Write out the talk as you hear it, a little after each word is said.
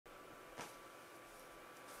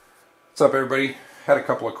What's up, everybody? Had a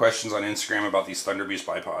couple of questions on Instagram about these Thunder Beast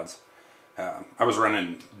bipods. I was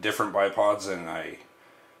running different bipods and I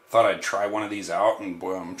thought I'd try one of these out, and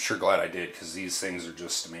boy, I'm sure glad I did, because these things are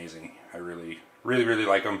just amazing. I really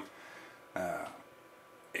like them.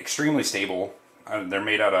 Extremely stable. They're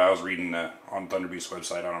made out of, I was reading on Thunder Beast's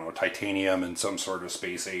website, I don't know, titanium and some sort of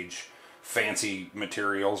space age fancy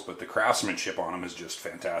materials, but the craftsmanship on them is just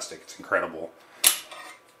fantastic. It's incredible.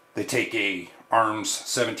 They take a ARMS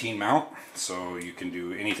 17 mount, so you can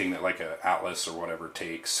do anything that like a Atlas or whatever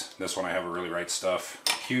takes. This one I have a Really Right Stuff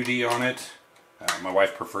QD on it. My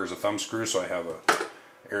wife prefers a thumb screw, so I have a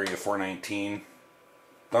Area 419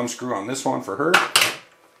 thumb screw on this one for her.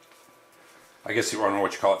 I guess you want to know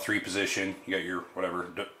what you call it, 3-position. You got your whatever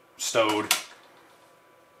stowed,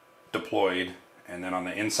 deployed, and then on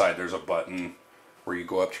the inside there's a button where you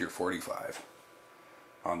go up to your 45.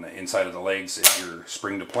 On the inside of the legs is your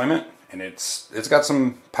spring deployment, and it's got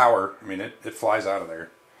some power. I mean, it flies out of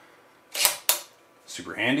there.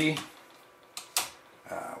 Super handy.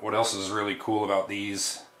 What else is really cool about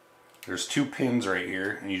these? There's 2 pins right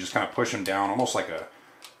here, and you just kind of push them down, almost like a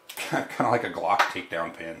kind of like a Glock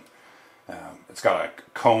takedown pin. It's got a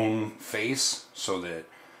cone face, so that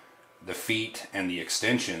the feet and the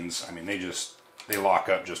extensions, I mean, they lock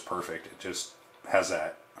up just perfect. It just has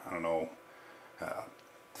that, I don't know,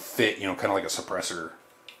 fit, you know, kind of like a suppressor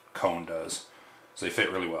cone does. So they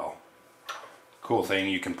fit really well. Cool thing,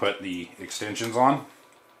 you can put the extensions on,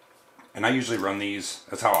 and I usually run these,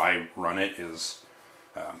 that's how I run it, is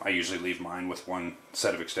I usually leave mine with one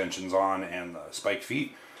set of extensions on and the spiked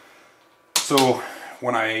feet. So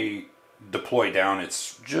when I deploy down,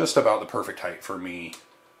 it's just about the perfect height for me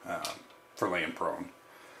for laying prone.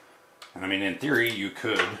 And I mean, in theory, you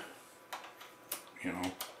could, you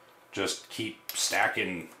know, just keep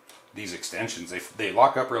stacking these extensions. They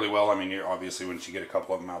lock up really well. I mean, obviously once you get a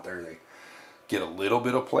couple of them out there, they get a little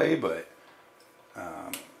bit of play, but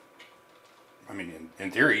I mean,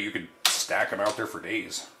 in theory, you could stack them out there for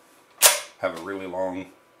days. Have a really long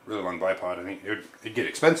bipod. I think it'd get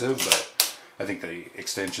expensive, but I think the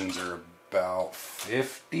extensions are about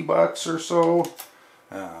 $50 or so.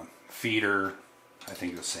 Feet are, I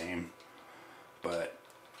think, the same. But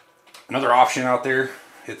another option out there.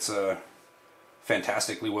 It's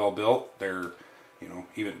fantastically well built. They're, you know,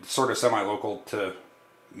 even sort of semi-local to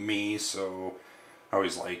me, so I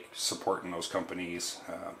always like supporting those companies.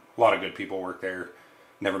 A lot of good people work there.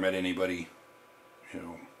 Never met anybody, you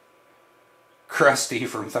know, crusty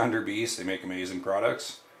from Thunder Beast. They make amazing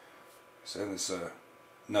products. So it's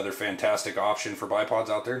another fantastic option for bipods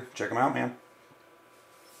out there. Check them out, man.